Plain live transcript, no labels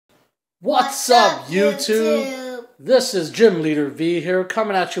What's up, YouTube? This is Gym Leader V here,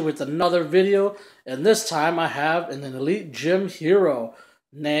 coming at you with another video, and this time I have an elite gym hero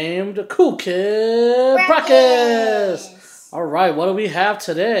named Cool Kid Brachus. Alright, what do we have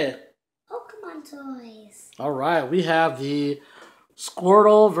today? Pokemon toys. Alright, we have the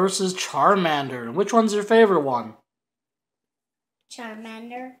Squirtle versus Charmander. Which one's your favorite one?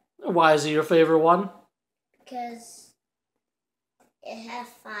 Charmander. Why is it your favorite one? Because it has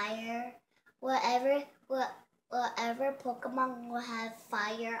fire. Whatever Pokemon will have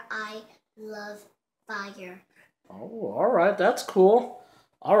fire, I love fire. Oh, alright, that's cool.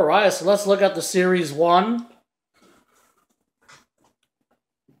 Alright, so let's look at the Series 1.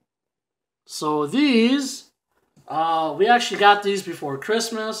 So these, we actually got these before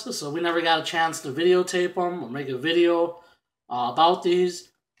Christmas, so we never got a chance to videotape them or make a video about these.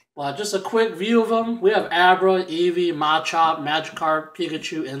 But just a quick view of them. We have Abra, Eevee, Machop, Magikarp,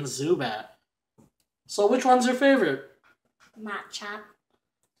 Pikachu, and Zubat. So which one's your favorite? Machop.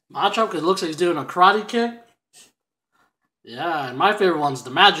 Machop, because it looks like he's doing a karate kick. Yeah, and my favorite one's the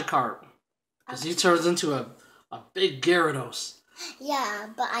Magikarp, because he turns into a big Gyarados. Yeah,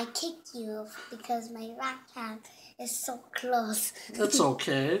 but I kicked you because my right hand is so close. That's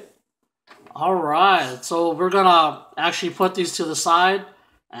okay. Alright, so we're going to actually put these to the side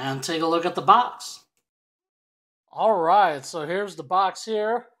and take a look at the box. Alright, so here's the box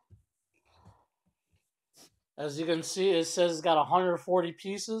here. As you can see, it says it's got 140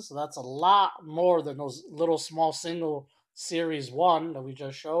 pieces, so that's a lot more than those little small single Series 1 that we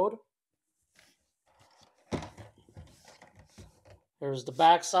just showed. Here's the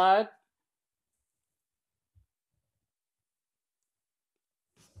back side.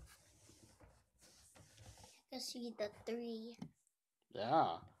 You can see the 3.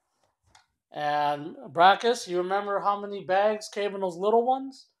 Yeah. And Brachus, you remember how many bags came in those little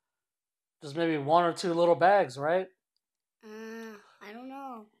ones? Just maybe 1 or 2 little bags, right? I don't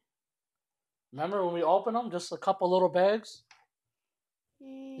know. Remember when we opened them? Just a couple little bags?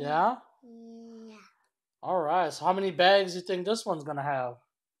 Yeah? Yeah. Alright, so how many bags do you think this one's going to have?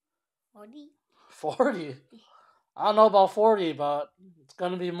 40. 40? I don't know about 40, but it's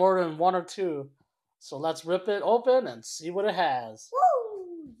going to be more than 1 or 2. So let's rip it open and see what it has.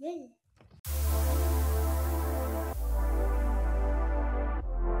 Woo! Yeah.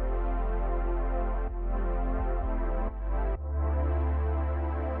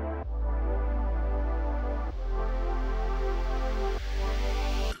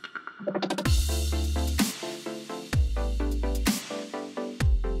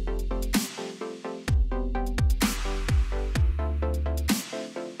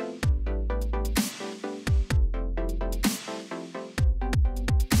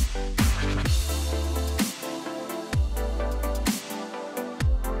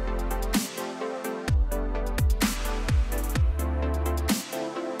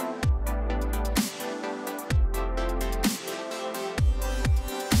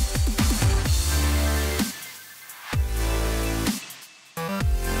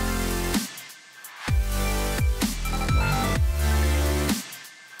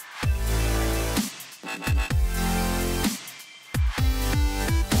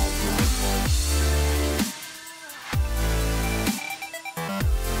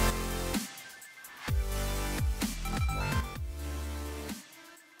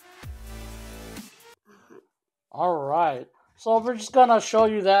 Alright, so we're just going to show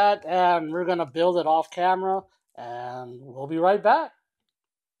you that, and we're going to build it off camera, and we'll be right back.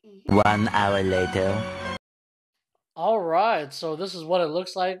 1 hour later. Alright, so this is what it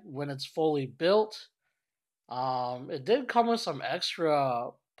looks like when it's fully built. It did come with some extra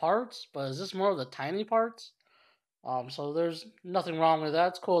parts, but is this more of the tiny parts? So there's nothing wrong with that.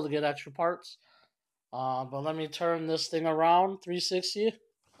 It's cool to get extra parts. But let me turn this thing around 360.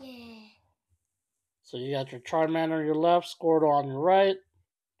 Yeah. So you got your Charmander on your left, Squirtle on your right.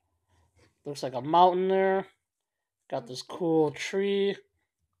 Looks like a mountain there. Got this cool tree.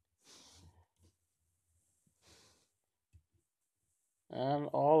 And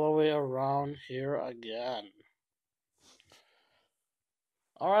all the way around here again.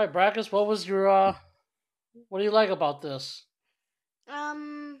 Alright, Brachus, what was your, what do you like about this?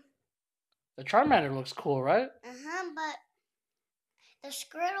 The Charmander looks cool, right? But the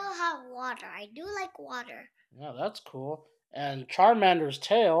Squirtle have water. I do like water. Yeah, that's cool. And Charmander's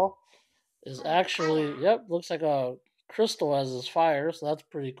tail is actually, yep, looks like a crystal as his fire, so that's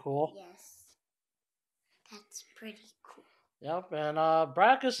pretty cool. Yes. That's pretty cool. Yep, and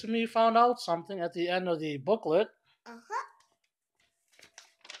Brachus and me found out something at the end of the booklet.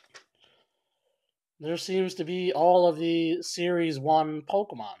 There seems to be all of the Series 1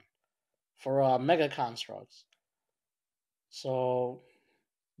 Pokemon. for Mega Constructs. So,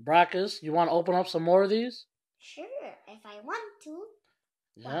 Brackus, you want to open up some more of these? Sure, if I want to.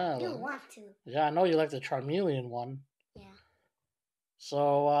 Yeah. Well, I do want to. Yeah, I know you like the Charmeleon one. Yeah.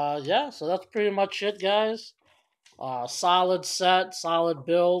 So, yeah, so that's pretty much it, guys. Solid set, solid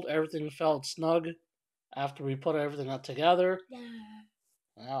build. Everything felt snug after we put everything together.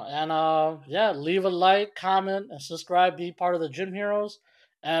 Yeah, leave a like, comment, and subscribe. Be part of the Gym Heroes.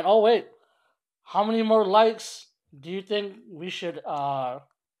 And oh wait, how many more likes do you think we should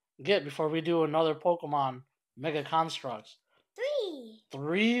get before we do another Pokemon Mega Constructs? 3.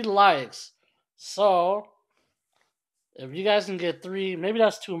 3 likes. So if you guys can get 3, maybe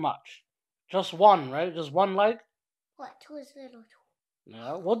that's too much. Just 1, right? Just 1 like. What? 2 is little. 2.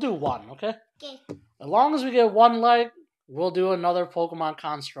 Yeah, we'll do 1, okay? Okay. As long as we get 1 like, we'll do another Pokemon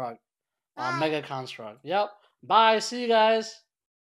Construct. Bye. Mega Construct. Yep. Bye. See you guys.